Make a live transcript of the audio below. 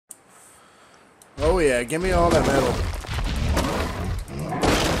Oh yeah, give me all that metal.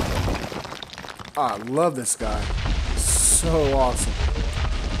 Oh, I love this guy. So awesome.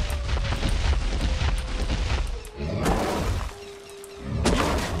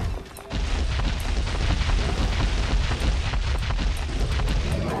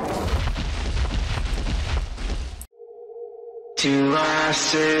 To I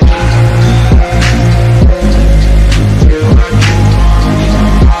say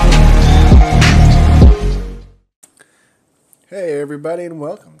Hey everybody and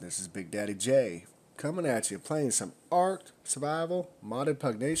welcome. This is Big Daddy J coming at you playing some Ark Survival modded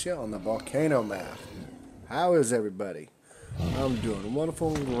Pugnacia on the Volcano map. How is everybody? I'm doing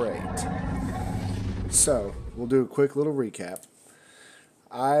wonderful and great. So, we'll do a quick little recap.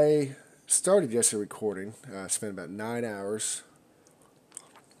 I started yesterday recording. I spent about 9 hours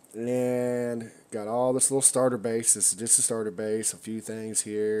and got all this little starter base. This is just a starter base. A few things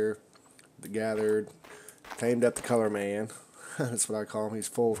here. Gathered. Tamed up the color man. That's what I call him. He's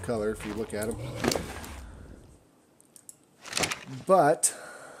full of color if you look at him. But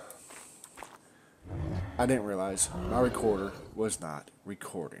I didn't realize my recorder was not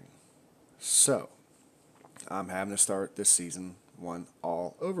recording. So I'm having to start this season one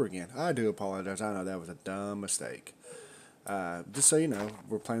all over again. I do apologize. I know that was a dumb mistake. Just so you know,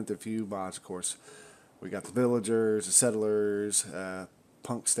 we're playing with a few mods, of course. We got the villagers, the settlers,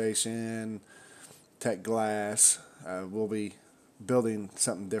 punk station, tech glass. We'll be building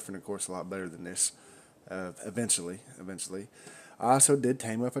something different, of course, a lot better than this. Eventually. I also did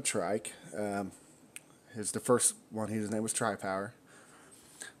tame up a trike. The first one, his name was Tripower.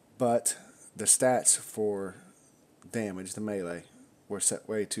 But the stats for damage, the melee, were set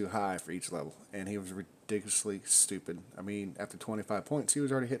way too high for each level. And he was ridiculously stupid. I mean, after 25 points, he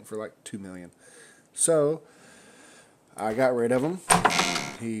was already hitting for like 2 million. So, I got rid of him.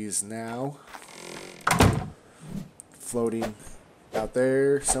 He's now floating out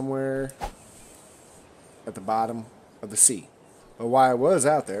there somewhere at the bottom of the sea. But while I was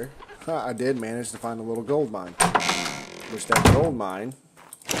out there, I did manage to find a little gold mine. Which that gold mine,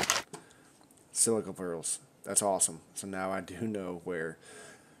 silica pearls. That's awesome. So now I do know where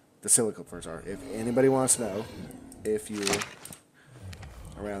the silica pearls are. If anybody wants to know, if you're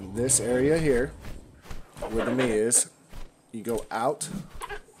around this area here, where the me is, you go out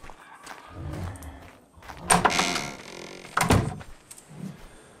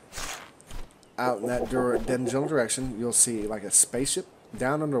in that general direction, you'll see like a spaceship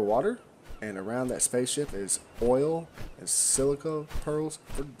down underwater, and around that spaceship is oil and silica pearls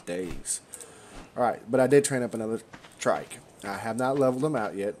for days. Alright, but I did train up another trike. I have not leveled them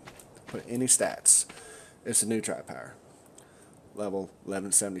out yet, put any stats. It's a new Tripower, level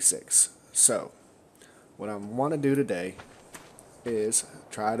 1176. So, what I want to do today is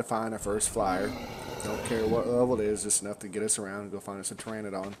try to find our first flyer. Don't care what level it is, just enough to get us around and go find us a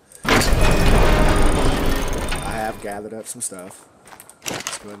Pteranodon. I have gathered up some stuff.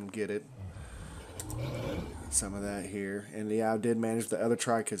 Let's go ahead and get it. Some of that here. And yeah, I did manage the other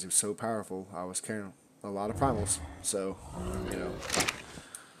trike because he was so powerful. I was carrying a lot of primals. So, you know.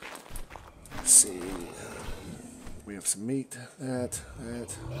 Let's see. We have some meat. That.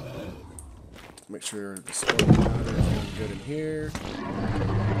 Make sure the spoil powder is doing good in here.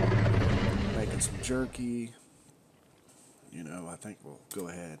 Making some jerky. You know, I think we'll go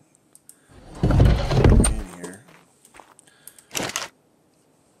ahead in here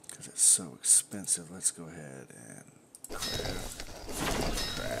because it's so expensive. Let's go ahead and craft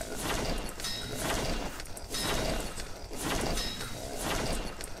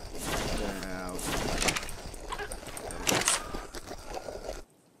that out.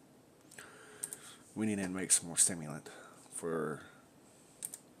 We need to make some more stimulant for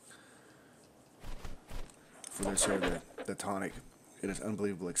this here, the tonic. It is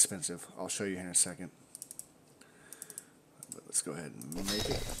unbelievably expensive. I'll show you here in a second. But let's go ahead and make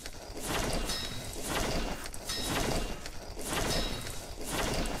it.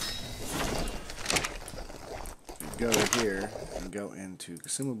 Go here and go into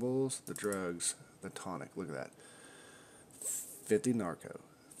consumables, the drugs, the tonic. Look at that. 50 narco,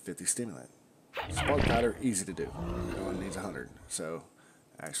 50 stimulant. Spark powder, easy to do. No one needs 100. So,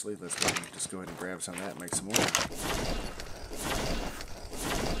 actually, let's just go ahead and grab some of that and make some more.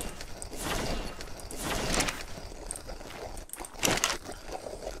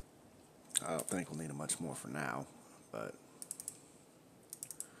 I don't think we'll need much more for now, but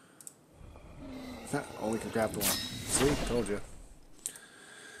only can craft one. See, told you.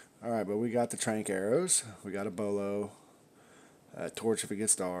 All right, but we got the trank arrows. We got a bolo, torch if it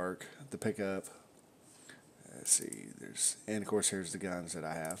gets dark, the pickup. Let's see, and of course here's the guns that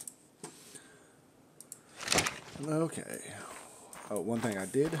I have. Okay. Oh, one thing I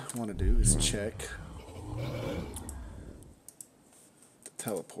did want to do is check the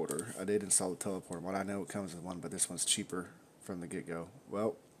teleporter. I did install the teleporter. Well, I know it comes with one, but this one's cheaper from the get-go.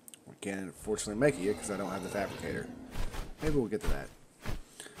 Well, we can't unfortunately make it yet because I don't have the fabricator. Maybe we'll get to that.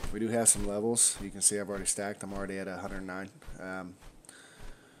 We do have some levels. You can see I've already stacked. I'm already at 109.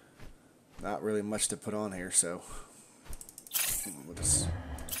 Not really much to put on here, so we'll just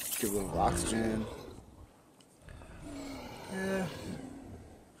give a little oxygen. Yeah.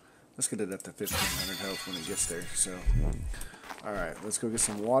 Let's get it up to 1500 health when it gets there. So, alright, let's go get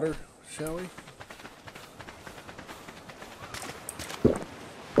some water, shall we?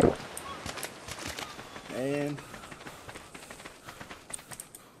 And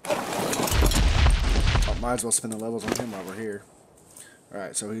might as well spend the levels on him while we're here.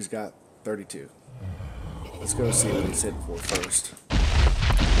 Alright, so he's got 32. Let's go see what he's hitting for first.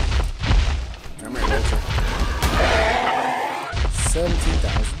 Come here, Vulture.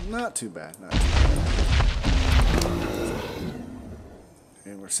 17,000. Not too bad. Not too bad.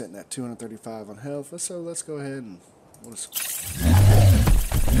 And we're sitting at 235 on health. So let's go ahead and we'll just.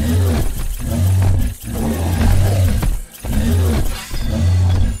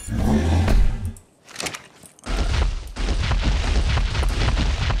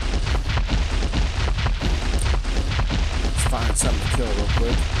 Find something to kill real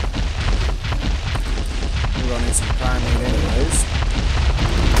quick. We're gonna need some primate anyways.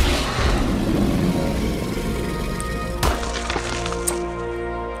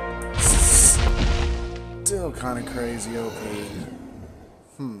 Still kind of crazy OP.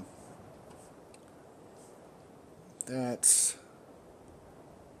 That's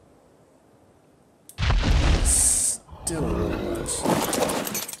still really much.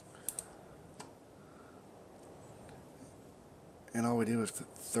 And all we did was put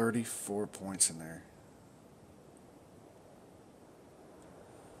 34 points in there.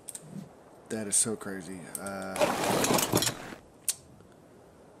 That is so crazy.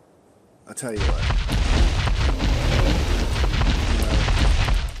 I'll tell you what.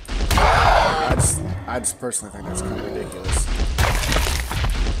 I just personally think that's kind of ridiculous.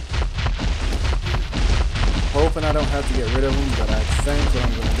 Hoping I don't have to get rid of them, but I think what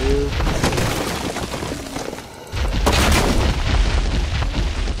I'm going to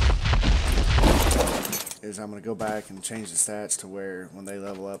do is I'm going to go back and change the stats to where when they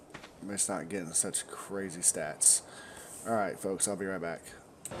level up, it's not getting such crazy stats. Alright, folks, I'll be right back.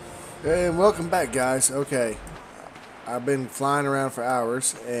 And welcome back, guys. Okay, I've been flying around for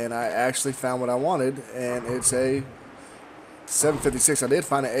hours, and I actually found what I wanted, and it's a 756. I did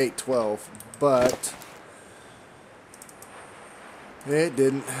find an 812, but it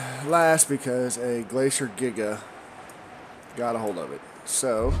didn't last because a Glacier Giga got a hold of it.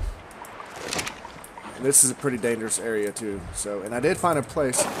 So this is a pretty dangerous area too. So, and I did find a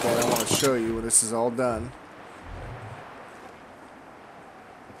place that I want to show you when this is all done.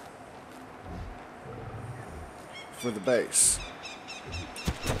 For the base.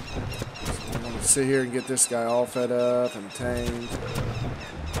 So I'm going to sit here and get this guy all fed up and tamed.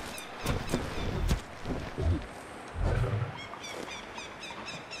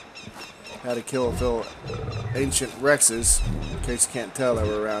 Had to kill a few ancient Rexes, in case you can't tell they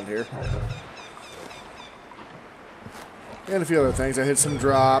were around here. And a few other things. I hit some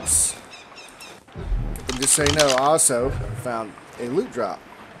drops. And just so you know, I also found a loot drop.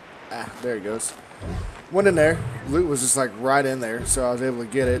 Ah, there he goes. Went in there. Loot was just like right in there, so I was able to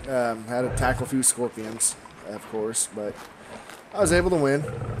get it. Had to tackle a few scorpions, of course, but I was able to win.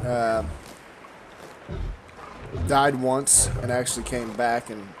 Died once and actually came back,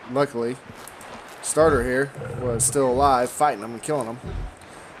 and luckily, Starter here was still alive, fighting them and killing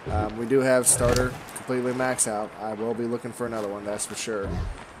them. We do have Starter completely maxed out. I will be looking for another one, that's for sure.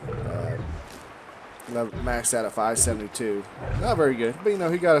 Maxed out at 572. Not very good, but you know,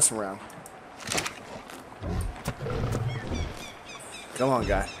 he got us around. Come on,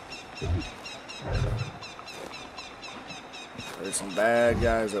 guy. There's some bad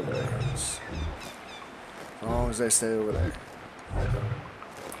guys over there. As long as they stay over there.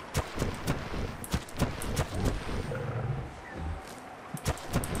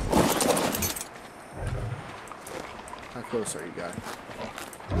 How close are you, guy?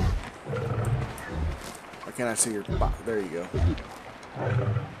 Why can't I see your spot? There you go.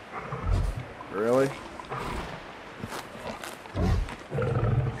 Really?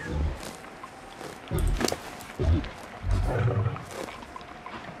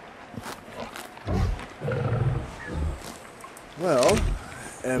 Well,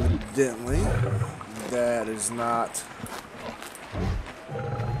 evidently, that is not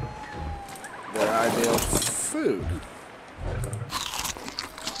their ideal food.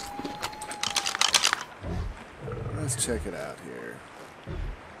 Let's check it out here.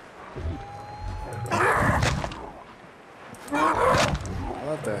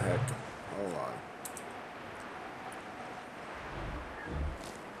 What the heck? Hold on.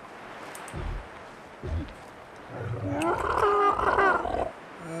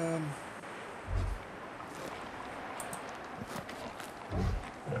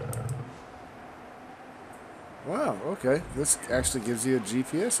 Wow, okay. This actually gives you a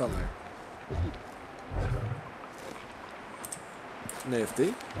GPS on there.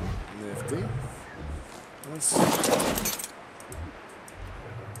 Nifty. Nifty. Let's see.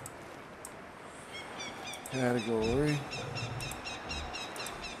 Category.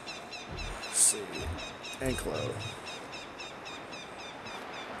 Let's see. Ankylo.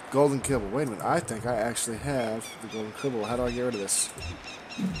 Golden kibble. Wait a minute. I think I actually have the golden kibble. How do I get rid of this?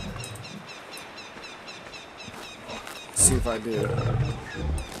 Let's see if I do.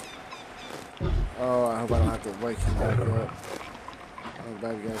 Oh, I hope I don't have to wake him back up. Oh,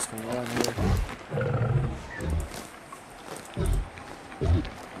 bad guys coming around here.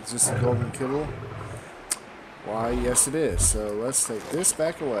 Is this a golden kibble? Why, yes it is. So let's take this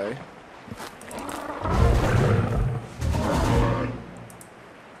back away.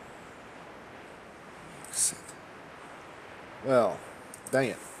 Well, dang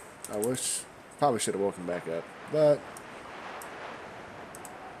it. I wish, probably should have woken back up, but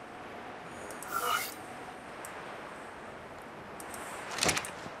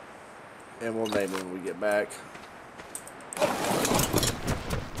and we'll name it when we get back.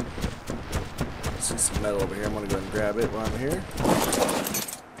 See some metal over here. I'm going to go ahead and grab it while I'm here.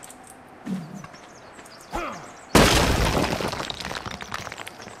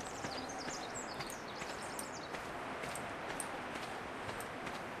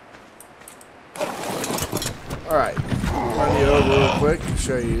 Alright, run you over real quick to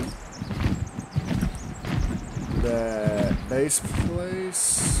show you that base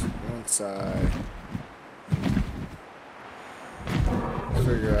place. Once I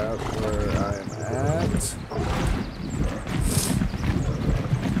figure out where I am at.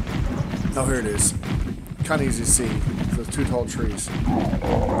 Oh, here it is. Kind of easy to see. Those two tall trees.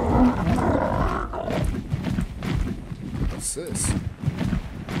 What's this?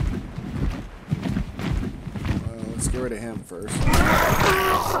 Let's get rid of him first.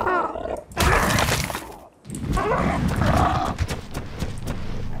 Huh.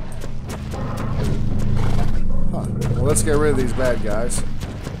 Well, let's get rid of these bad guys.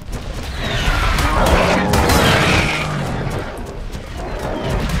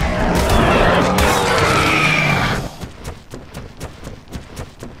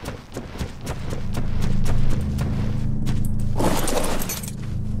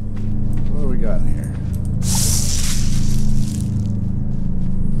 What do we got in here?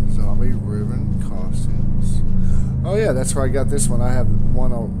 Zombie ribbon costumes. Oh yeah, that's where I got this one. I have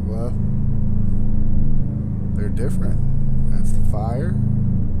one. Well, they're different. That's the fire.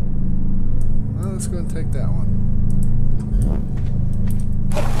 Well, let's go and take that one.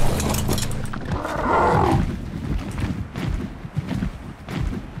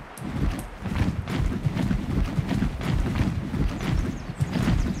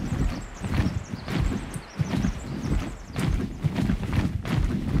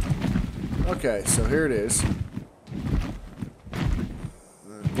 Okay, so here it is.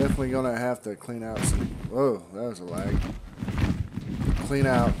 Definitely gonna have to clean out some. Whoa, that was a lag. Clean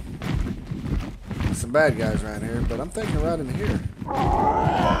out some bad guys around here, but I'm thinking right in here.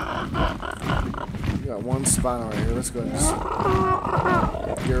 We got one spine right here. Let's go ahead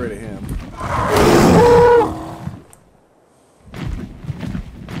and get rid of him.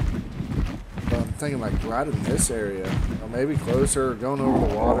 But I'm thinking like right in this area, or maybe closer, going over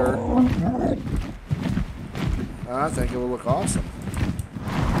the water. I think it will look awesome.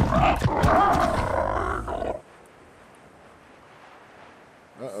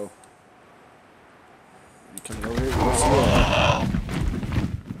 Uh-oh. You coming over here? Yes, you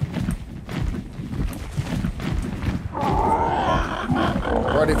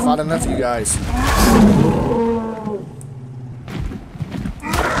are. Already fought enough of you guys.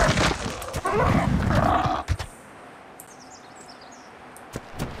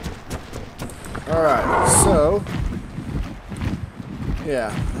 Alright, so yeah,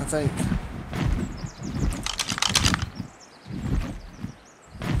 I think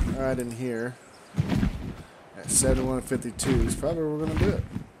right in here at 7152 is probably where we're going to do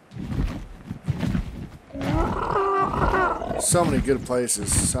it. So many good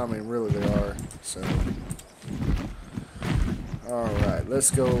places. So, I mean, really they are. So, alright, let's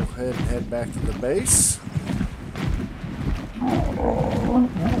go ahead and head back to the base.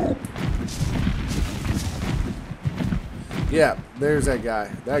 Yeah, there's that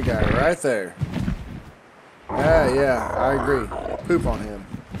guy. That guy right there. Yeah, I agree. Poop on him.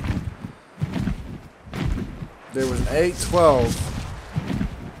 There was an 8-12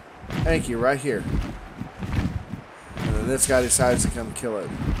 Anky right here. And then this guy decides to come kill it.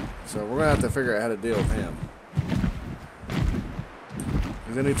 So we're going to have to figure out how to deal with him.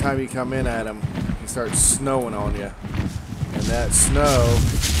 Because anytime you come in at him, he starts snowing on you. And that snow...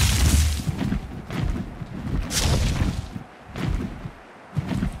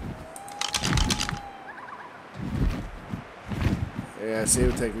 Yeah, see, it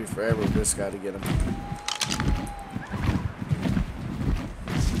would take me forever with this guy to get him.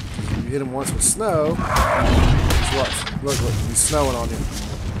 You hit him once with snow. Just watch. Look, he's snowing on you.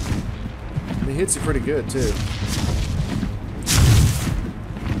 And he hits you pretty good, too.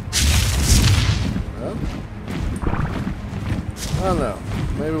 Well, I don't know.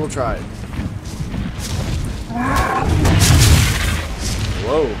 Maybe we'll try it.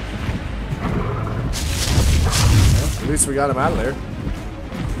 Whoa. Well, at least we got him out of there.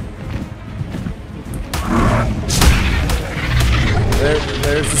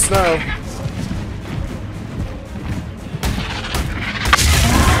 There's the snow.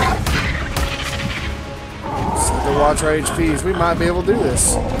 Just have to watch our HPs. We might be able to do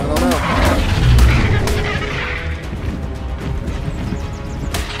this. I don't know.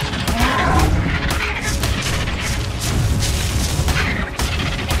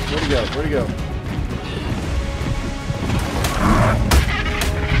 Where'd he go? Where'd he go?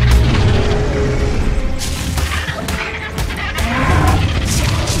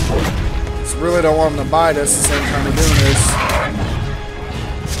 Really don't want them to bite us the same time we're doing this.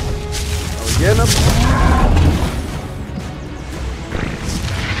 Are we getting them?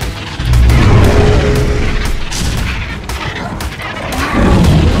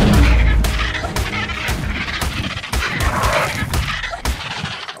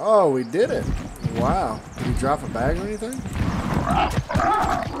 Oh, we did it. Wow. Did he drop a bag or anything?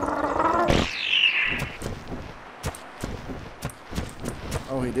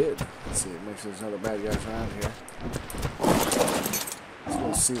 Oh, he did. Let's see, make sure there's no other bad guys around here.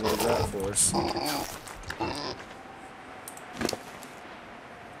 Let's see what he got for us.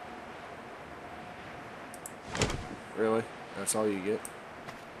 Really? That's all you get?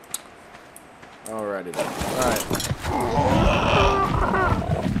 Alrighty then. Alright.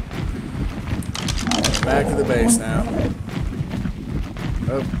 Back to the base now.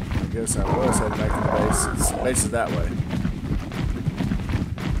 Oh, I guess I was heading back to the base. The base is that way.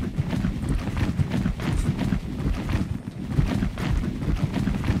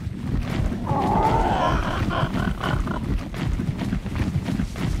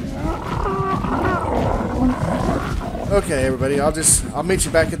 Okay, everybody, I'll meet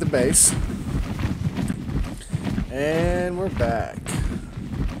you back at the base. And we're back.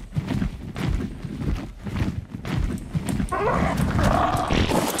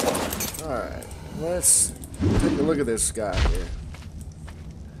 Alright, let's take a look at this guy here.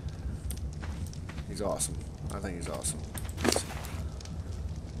 He's awesome. I think he's awesome.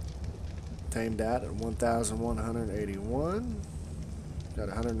 Tamed out at 1,181. Got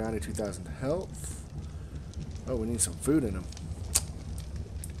 192,000 health. Oh, we need some food in him.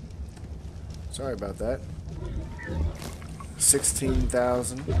 Sorry about that.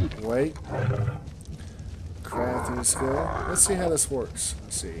 16,000 weight. Crafting skill. Let's see how this works.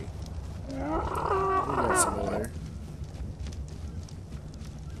 Let's see. We got some over there.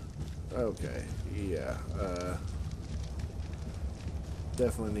 Okay. Yeah.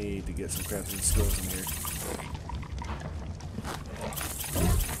 Definitely need to get some crafting skills in here.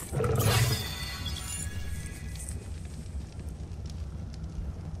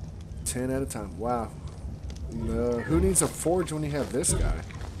 10 at a time. Wow. No, who needs a forge when you have this guy?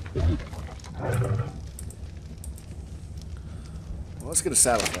 Well, let's get a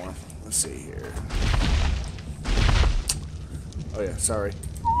saddle for him. Let's see here. Oh yeah, sorry.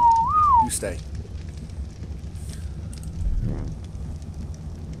 You stay.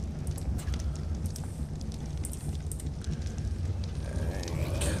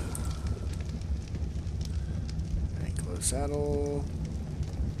 Ankylosaurus saddle.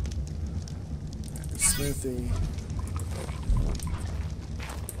 Smithy.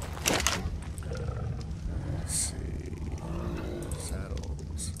 Let's see.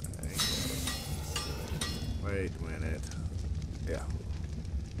 Saddles. Wait a minute. Yeah.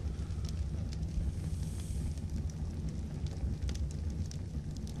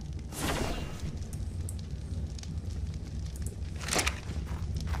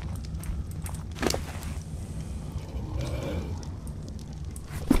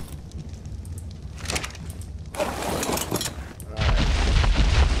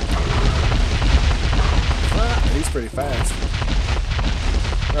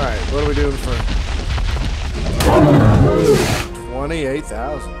 Alright, what are we doing for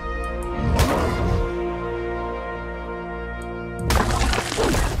 28,000?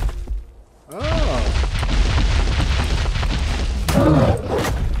 Oh.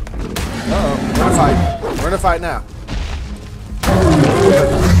 Uh-oh, we're gonna fight. We're gonna fight now.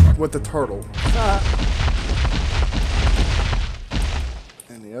 With the turtle.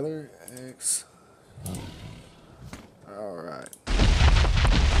 And the other X. Alright.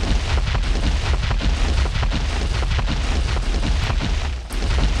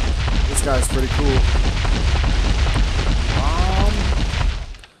 This guy's pretty cool.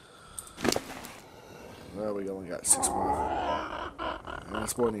 Well, we only got 6 more. And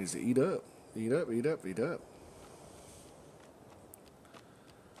this boy needs to eat up. Eat up, eat up, eat up.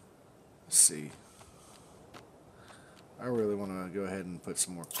 Let's see. I really want to go ahead and put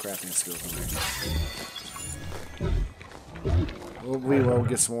some more crafting skills in there. We will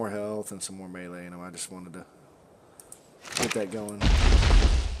get some more health and some more melee in them. I just wanted to get that going.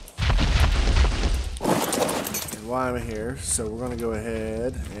 And while I'm here, so we're going to go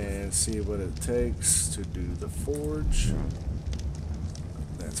ahead and see what it takes to do the forge.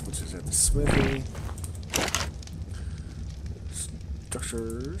 That's which is at the smithy.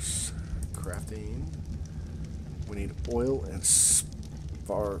 Structures. Crafting. We need oil and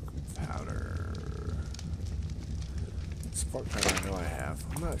spark powder. Spark powder I know I have.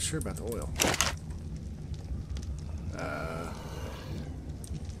 I'm not sure about the oil.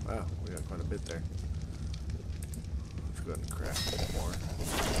 Wow, we got quite a bit there. Let's go ahead and craft a bit more.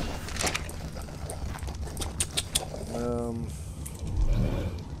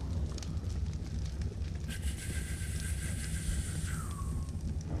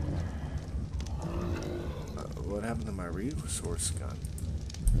 What happened to my resource gun?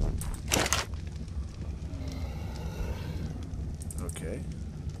 Okay.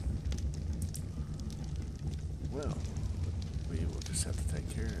 Well, we will just have to take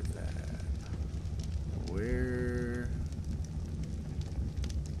care of that. Where?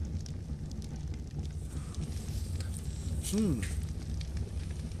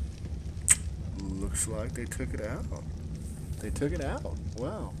 Looks like they took it out. They took it out.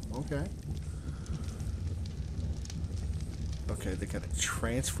 Wow. Okay. Okay, they got a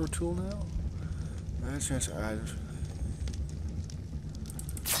transfer tool now?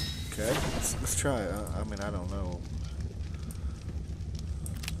 Okay, let's try it. I mean, I don't know.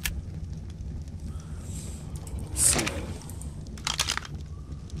 Let's see.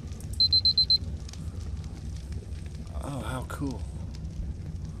 Oh, how cool.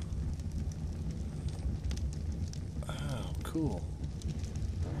 Oh, cool.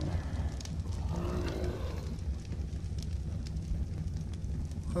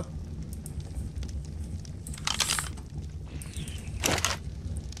 Huh.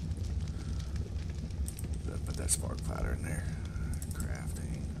 Put that spark powder in there.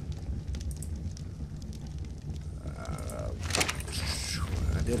 Crafting.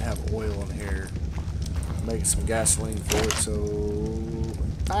 I did have oil in here. I'm making some gasoline for it, so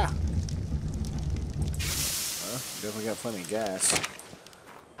well, definitely got plenty of gas.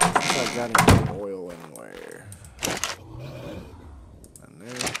 I don't think I got any oil anywhere. None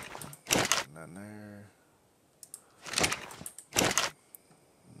there. None there.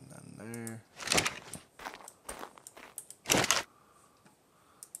 None there.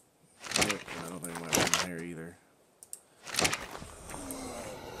 Nope, I don't think I have one here either.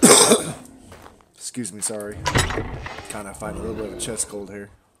 Excuse me, sorry. Kind of fighting a little bit of a chest cold here.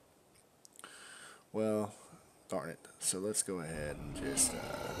 Well, darn it. So let's go ahead and just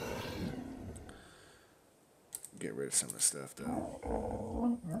get rid of some of the stuff,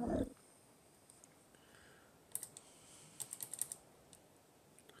 though.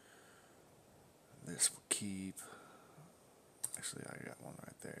 This will keep. Actually, I got one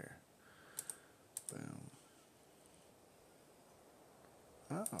right there. Boom.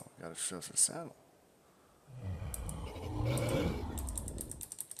 Oh, got ourselves a saddle.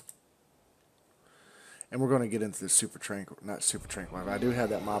 And we're going to get into the super tranquil, not super tranquil. I do have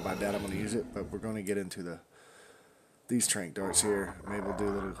that mob. I doubt I'm going to use it, but we're going to get into these trank darts here. Maybe we'll do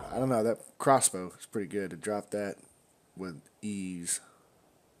a little. I don't know. That crossbow is pretty good to drop that with ease.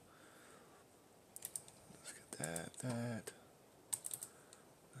 Let's get that.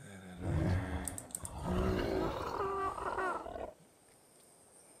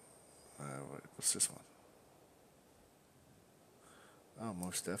 What's this one? Oh,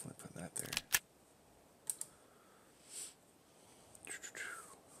 most definitely put that there.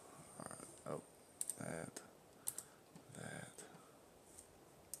 Alright, oh, that.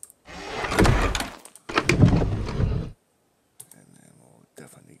 And then we'll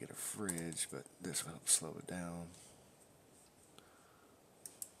definitely need to get a fridge, but this will help slow it down.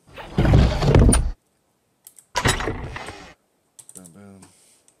 Boom, boom.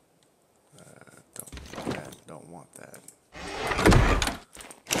 Don't want that.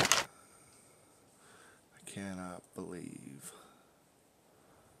 I cannot believe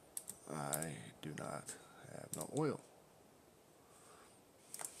I do not have no oil.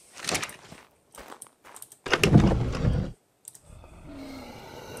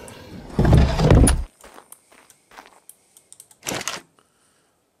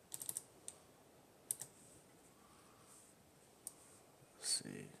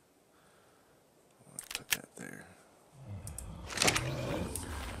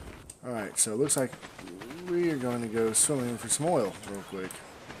 Alright, so it looks like we are going to go swimming for some oil real quick.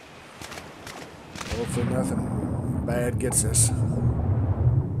 Hopefully nothing bad gets us.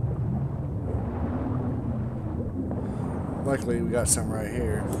 Luckily we got some right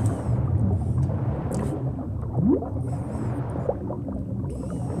here.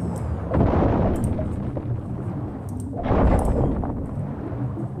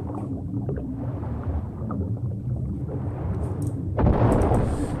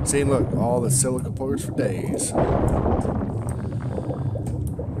 See, look, all the silica pores for days. Oh,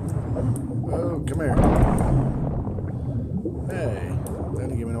 come here. Hey, they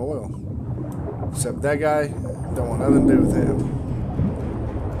didn't give me no oil. Except that guy, don't want nothing to do with him.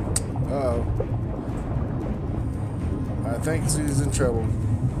 Uh-oh. I think he's in trouble.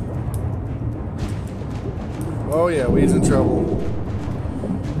 Oh yeah, we's in trouble.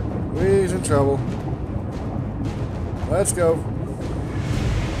 We's in trouble. Let's go.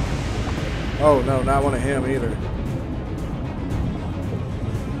 Oh, no, not one of him either.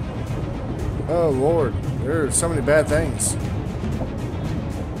 Oh, Lord. There are so many bad things.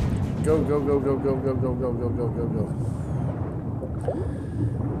 Go, go, go, go, go, go, go, go, go, go, go, go.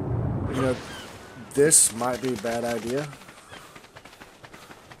 You know, this might be a bad idea.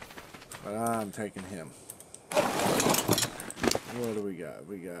 But I'm taking him. What do we got?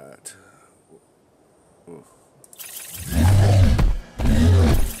 We got... Ooh.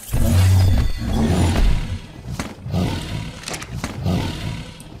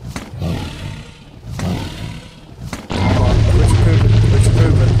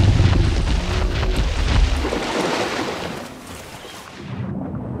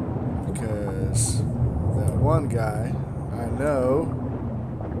 Guy, I know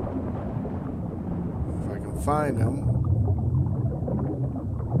if I can find him.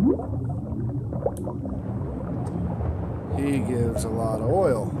 He gives a lot of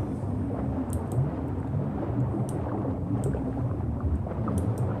oil.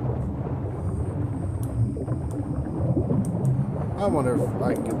 I wonder if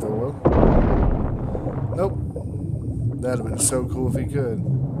I can get the oil. Nope. That'd have been so cool if he could.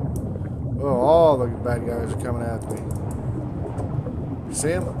 Oh, all the bad guys are coming after me. See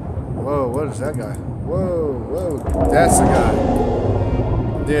him? Whoa, what is that guy? Whoa, whoa, that's the guy.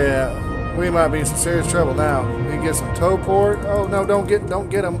 Yeah, we might be in some serious trouble now. We can get some toe port. Oh no, don't get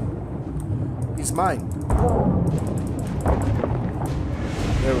him. He's mine.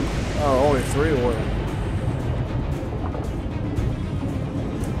 There we go. Oh, only 3 oil.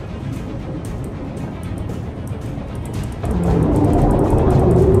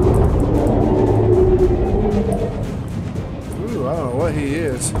 What he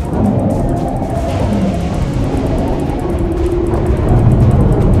is.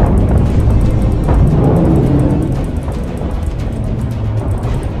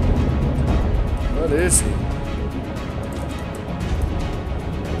 What is he?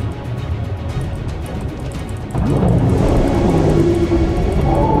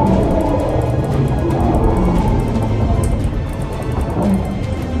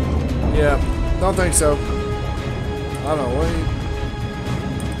 Yeah, don't think so. I don't know what he...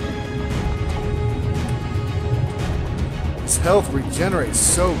 His health regenerates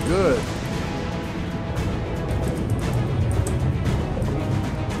so good.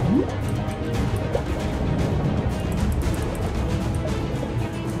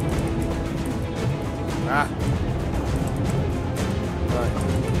 Ah.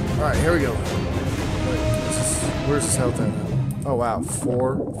 Alright, here we go. Wait, where's his health at? Oh wow,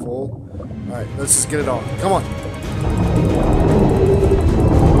 4 full. Alright, let's just get it on. Come on.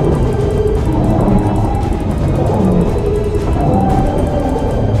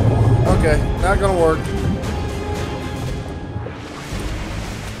 Okay, not gonna work.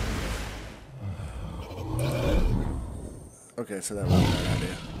 Okay, so that wasn't a bad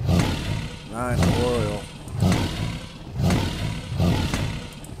idea. 9 oil.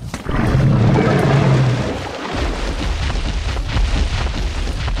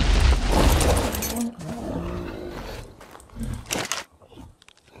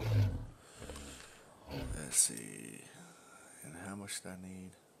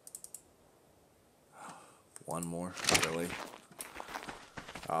 more. Really.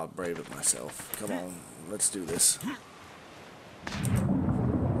 I'll brave it myself. Come on, let's do this.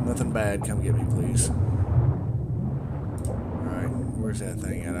 Nothing bad, come get me, please. Alright, where's that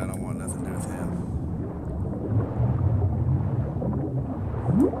thing at? I don't want nothing to do with him.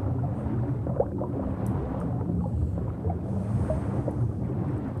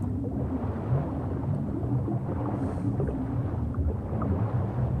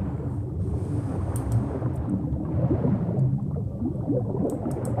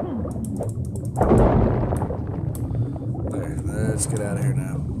 There, let's get out of here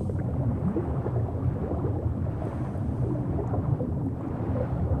now.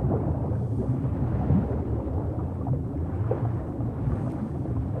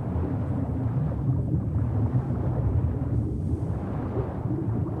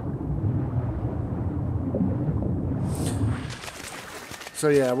 So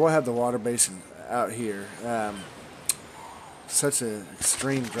yeah, we'll have the water basin out here. Such an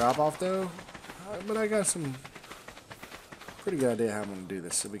extreme drop off though, but I got some pretty good idea how I'm going to do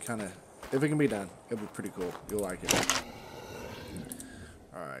this. It'll be kind of, if it can be done, it'll be pretty cool. You'll like it.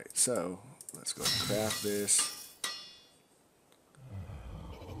 Alright, so let's go craft this.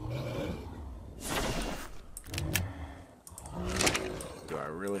 Do I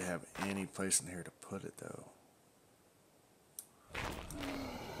really have any place in here to put it though?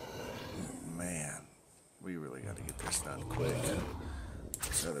 Man, we really got to get this done quick.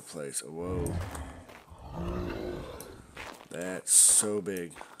 This other place, oh, whoa. That's so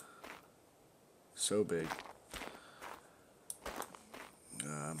big. So big.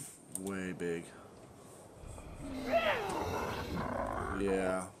 Way big.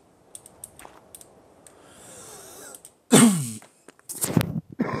 Yeah.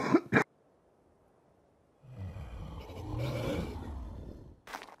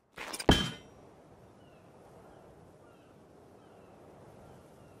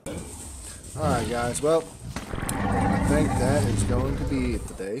 Alright guys, well, I think that is going to be it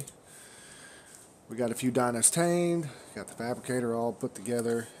today. We got a few dinos tamed, got the fabricator all put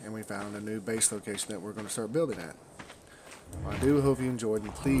together, and we found a new base location that we're going to start building at. I do hope you enjoyed,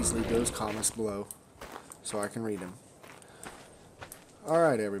 and please leave those comments below so I can read them.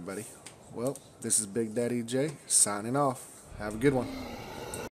 Alright everybody, well, this is Big Daddy J signing off. Have a good one.